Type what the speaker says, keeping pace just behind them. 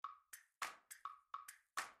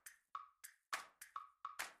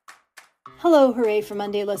Hello, Hooray for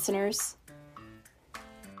Monday listeners.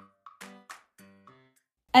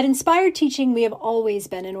 At Inspired Teaching, we have always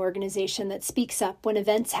been an organization that speaks up when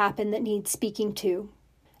events happen that need speaking to.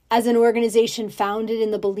 As an organization founded in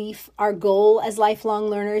the belief our goal as lifelong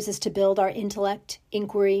learners is to build our intellect,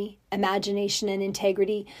 inquiry, imagination, and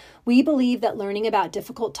integrity, we believe that learning about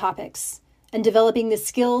difficult topics and developing the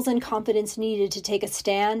skills and confidence needed to take a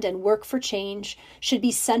stand and work for change should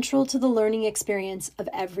be central to the learning experience of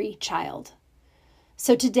every child.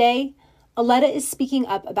 So today, Aletta is speaking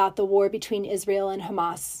up about the war between Israel and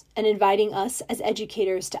Hamas and inviting us as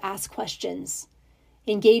educators to ask questions,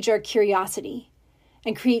 engage our curiosity,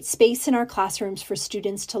 and create space in our classrooms for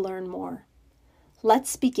students to learn more.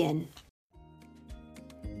 Let's begin.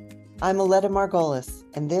 I'm Aletta Margolis,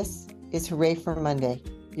 and this is Hooray for Monday,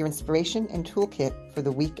 your inspiration and toolkit for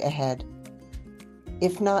the week ahead.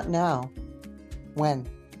 If not now, when?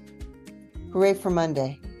 Hooray for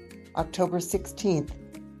Monday, October 16th,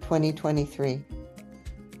 2023.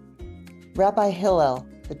 Rabbi Hillel,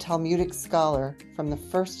 the Talmudic scholar from the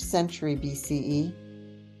 1st century BCE,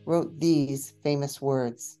 wrote these famous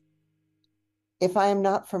words: "If I am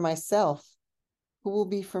not for myself, who will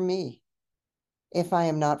be for me? If I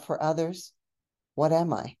am not for others, what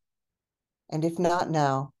am I? And if not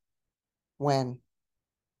now, when?"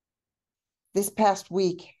 This past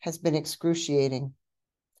week has been excruciating.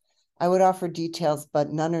 I would offer details,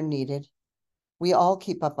 but none are needed. We all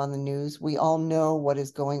keep up on the news. We all know what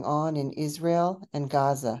is going on in Israel and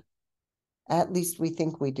Gaza. At least we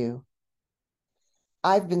think we do.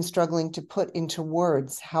 I've been struggling to put into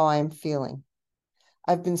words how I am feeling.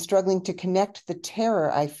 I've been struggling to connect the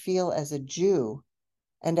terror I feel as a Jew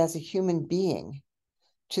and as a human being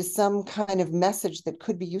to some kind of message that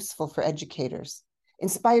could be useful for educators.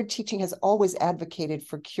 Inspired Teaching has always advocated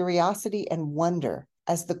for curiosity and wonder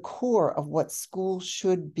as the core of what school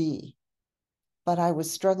should be. But I was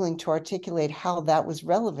struggling to articulate how that was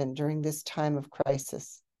relevant during this time of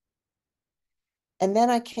crisis. And then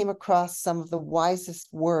I came across some of the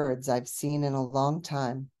wisest words I've seen in a long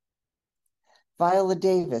time. Viola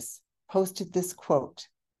Davis posted this quote,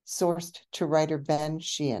 sourced to writer Ben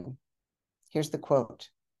Sheehan. Here's the quote: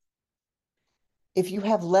 "If you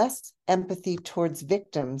have less empathy towards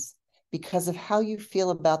victims because of how you feel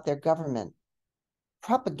about their government,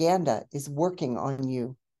 propaganda is working on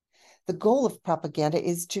you. The goal of propaganda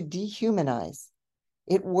is to dehumanize.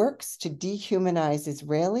 It works to dehumanize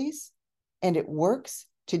Israelis, and it works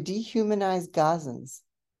to dehumanize Gazans.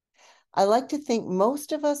 I like to think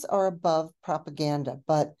most of us are above propaganda,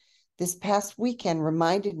 but this past weekend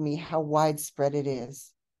reminded me how widespread it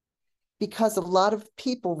is, because a lot of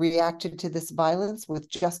people reacted to this violence with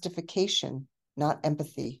justification, not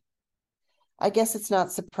empathy. I guess it's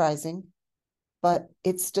not surprising, but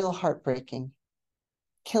it's still heartbreaking.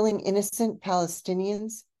 Killing innocent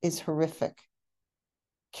Palestinians is horrific.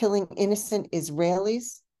 Killing innocent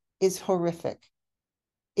Israelis is horrific.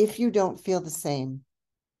 If you don't feel the same,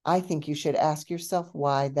 I think you should ask yourself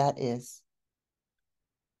why that is."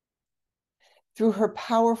 Through her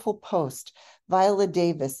powerful post, Viola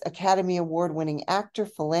Davis, Academy Award-winning actor,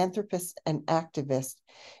 philanthropist, and activist,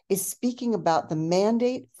 is speaking about the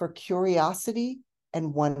mandate for curiosity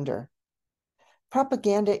and wonder.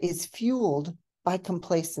 Propaganda is fueled by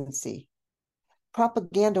complacency.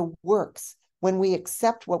 Propaganda works when we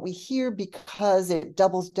accept what we hear because it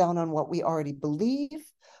doubles down on what we already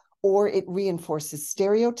believe, or it reinforces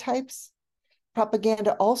stereotypes.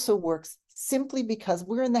 Propaganda also works simply because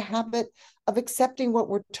we're in the habit of accepting what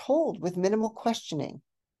we're told with minimal questioning.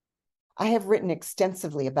 I have written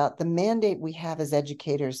extensively about the mandate we have as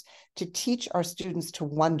educators to teach our students to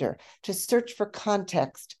wonder, to search for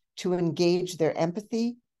context, to engage their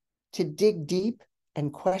empathy, to dig deep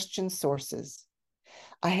and question sources.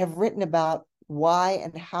 I have written about why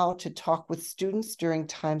and how to talk with students during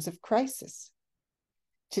times of crisis.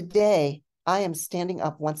 Today, I am standing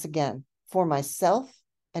up once again for myself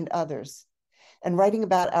and others, and writing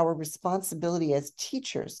about our responsibility as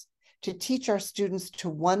teachers to teach our students to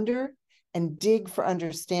wonder and dig for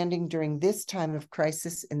understanding during this time of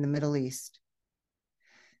crisis in the Middle East.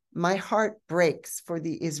 My heart breaks for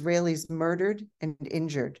the Israelis murdered and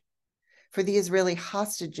injured, for the Israeli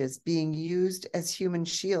hostages being used as human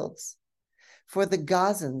shields, for the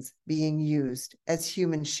Gazans being used as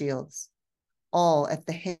human shields, all at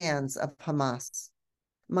the hands of Hamas.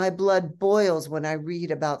 My blood boils when I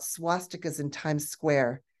read about swastikas in Times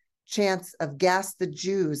Square, chants of "Gas the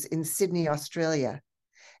Jews" in Sydney, Australia,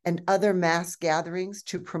 and other mass gatherings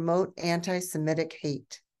to promote anti-Semitic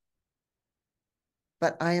hate.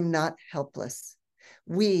 But I am not helpless.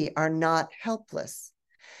 We are not helpless.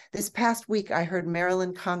 This past week, I heard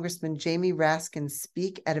Maryland Congressman Jamie Raskin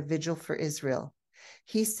speak at a vigil for Israel.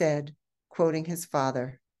 He said, quoting his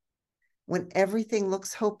father, "When everything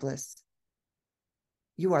looks hopeless,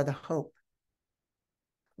 you are the hope."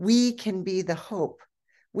 We can be the hope.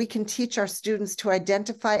 We can teach our students to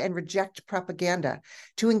identify and reject propaganda,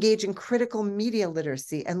 to engage in critical media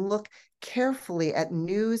literacy and look carefully at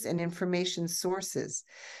news and information sources,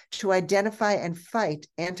 to identify and fight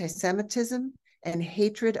anti-Semitism and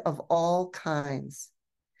hatred of all kinds.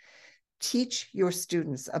 Teach your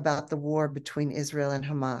students about the war between Israel and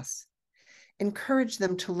Hamas. Encourage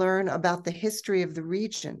them to learn about the history of the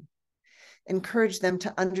region. Encourage them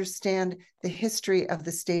to understand the history of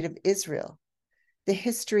the state of Israel, the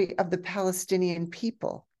history of the Palestinian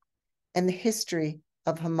people, and the history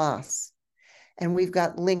of Hamas. And we've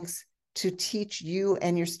got links to teach you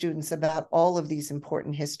and your students about all of these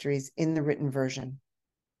important histories in the written version.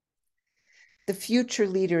 The future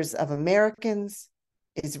leaders of Americans,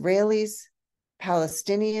 Israelis,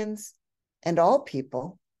 Palestinians, and all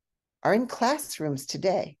people are in classrooms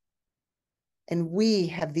today. And we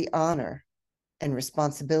have the honor and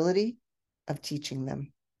responsibility of teaching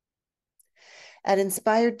them. At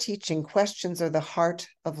Inspired Teaching, questions are the heart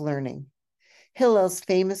of learning. Hillel's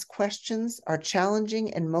famous questions are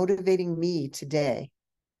challenging and motivating me today.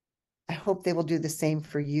 I hope they will do the same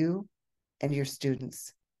for you and your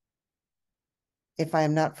students. If I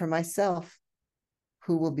am not for myself,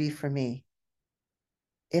 who will be for me?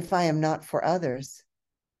 If I am not for others,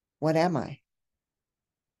 what am I?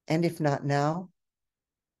 And if not now,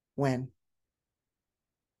 when?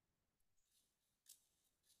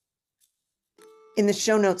 In the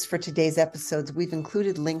show notes for today's episodes, we've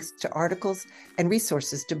included links to articles and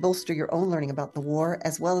resources to bolster your own learning about the war,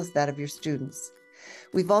 as well as that of your students.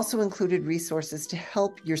 We've also included resources to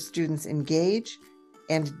help your students engage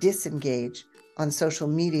and disengage on social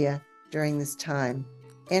media during this time,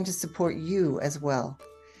 and to support you as well.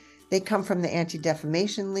 They come from the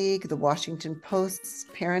Anti-Defamation League, the Washington Post's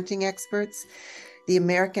parenting experts, the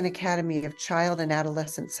American Academy of Child and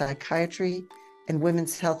Adolescent Psychiatry, and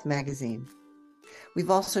Women's Health magazine. We've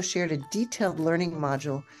also shared a detailed learning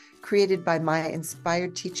module created by my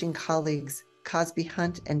Inspired Teaching colleagues, Cosby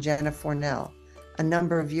Hunt and Jenna Fornell, a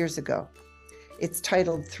number of years ago. It's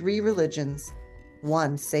titled 3 Religions,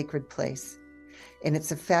 1 Sacred Place. And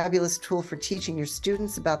it's a fabulous tool for teaching your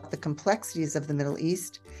students about the complexities of the Middle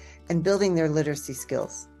East and building their literacy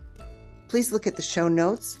skills. Please look at the show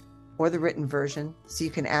notes or the written version so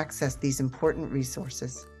you can access these important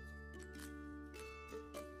resources.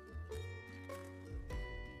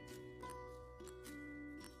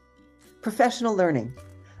 Professional Learning,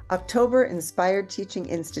 October Inspired Teaching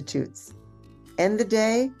Institutes. End the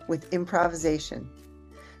day with improvisation.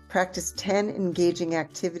 Practice 10 engaging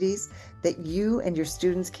activities that you and your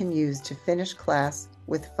students can use to finish class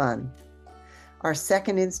with fun. Our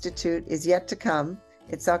second institute is yet to come.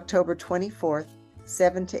 It's October 24th,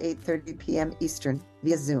 7 to 8:30 p.m. Eastern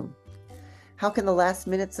via Zoom. How can the last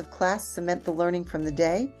minutes of class cement the learning from the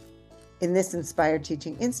day? In this Inspired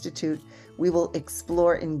Teaching Institute, we will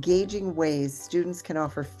explore engaging ways students can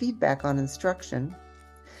offer feedback on instruction,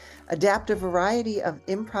 adapt a variety of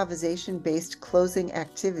improvisation-based closing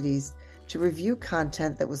activities to review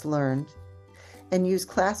content that was learned, and use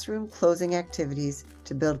classroom closing activities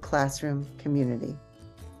to build classroom community.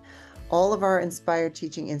 All of our Inspired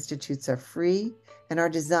Teaching Institutes are free and are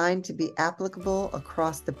designed to be applicable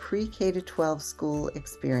across the pre-K-12 school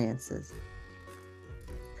experiences.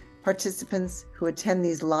 Participants who attend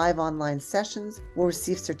these live online sessions will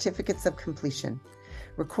receive certificates of completion.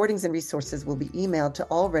 Recordings and resources will be emailed to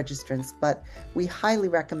all registrants, but we highly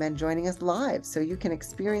recommend joining us live so you can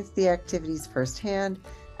experience the activities firsthand,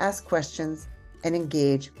 ask questions, and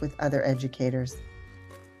engage with other educators.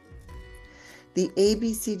 The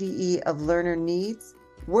ABCDE of Learner Needs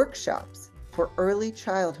workshops for early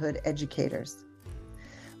childhood educators.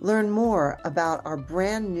 Learn more about our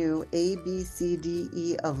brand new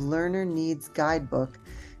ABCDE of Learner Needs guidebook,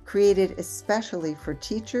 created especially for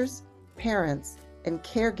teachers, parents, and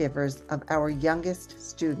caregivers of our youngest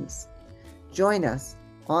students. Join us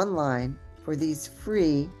online for these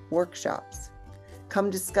free workshops. Come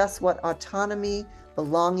discuss what autonomy,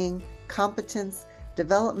 belonging, competence,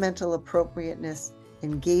 developmental appropriateness,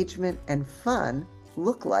 engagement, and fun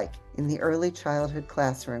look like in the early childhood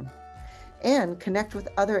classroom. And connect with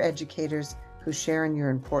other educators who share in your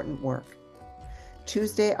important work.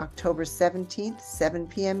 Tuesday, October 17th, 7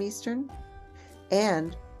 p.m. Eastern,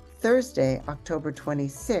 and Thursday, October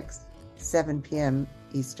 26th, 7 p.m.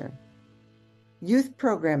 Eastern. Youth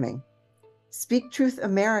Programming, Speak Truth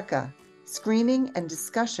America, screening and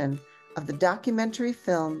discussion of the documentary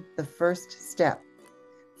film, The First Step,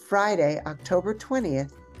 Friday, October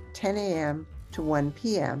 20th, 10 a.m. to 1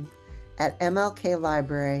 p.m. at MLK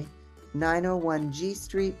Library, 901 G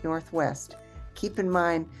Street Northwest. Keep in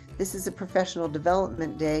mind, this is a professional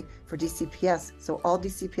development day for DCPS, so all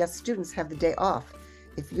DCPS students have the day off.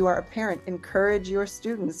 If you are a parent, encourage your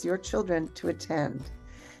students, your children, to attend.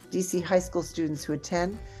 DC high school students who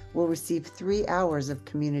attend will receive 3 hours of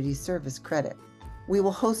community service credit. We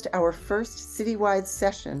will host our first citywide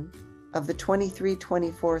session of the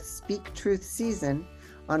 23-24 Speak Truth season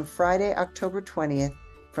on Friday, October 20th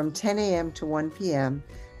from 10 a.m. to 1 p.m.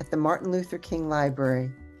 at the Martin Luther King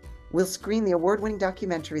Library. We'll screen the award-winning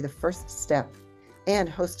documentary, The First Step, and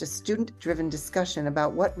host a student-driven discussion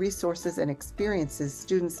about what resources and experiences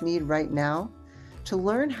students need right now to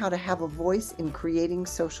learn how to have a voice in creating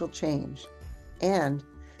social change, and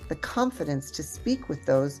the confidence to speak with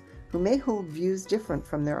those who may hold views different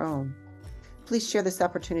from their own. Please share this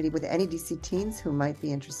opportunity with any DC teens who might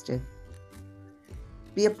be interested.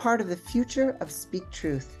 Be a part of the future of Speak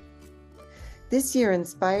Truth. This year,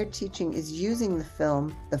 Inspired Teaching is using the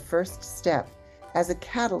film, The First Step, as a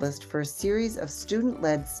catalyst for a series of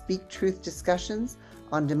student-led Speak Truth discussions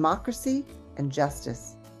on democracy and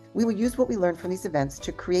justice. We will use what we learned from these events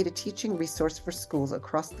to create a teaching resource for schools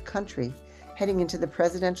across the country heading into the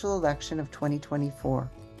presidential election of 2024.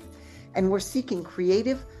 And we're seeking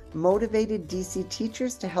creative, motivated DC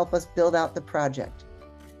teachers to help us build out the project.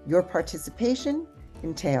 Your participation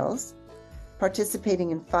entails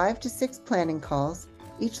participating in 5 to 6 planning calls,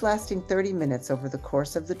 each lasting 30 minutes over the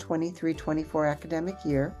course of the 23-24 academic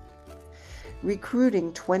year,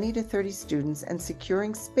 recruiting 20 to 30 students and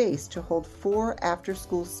securing space to hold 4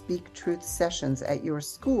 after-school Speak Truth sessions at your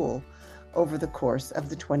school over the course of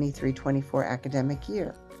the 23-24 academic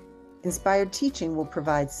year. Inspired Teaching will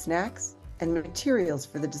provide snacks and materials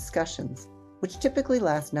for the discussions, which typically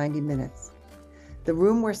last 90 minutes. The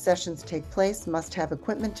room where sessions take place must have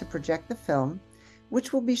equipment to project the film,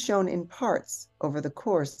 which will be shown in parts over the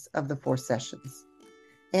course of the 4 sessions,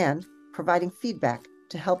 and providing feedback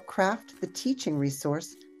to help craft the teaching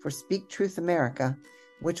resource for Speak Truth America,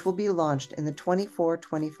 which will be launched in the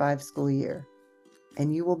 24-25 school year.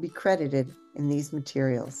 And you will be credited in these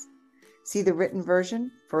materials. See the written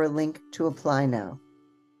version for a link to apply now.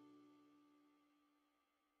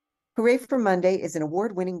 Hooray for Monday is an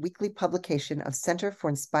award-winning weekly publication of Center for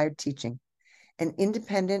Inspired Teaching, an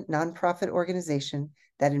independent nonprofit organization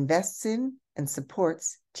that invests in and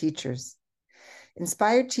supports teachers.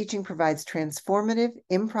 Inspired Teaching provides transformative,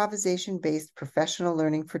 improvisation-based professional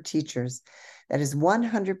learning for teachers that is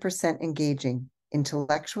 100% engaging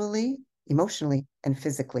intellectually, emotionally, and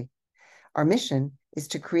physically. Our mission is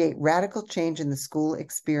to create radical change in the school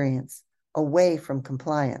experience, away from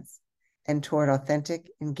compliance and toward authentic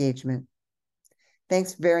engagement.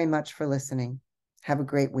 Thanks very much for listening. Have a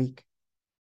great week.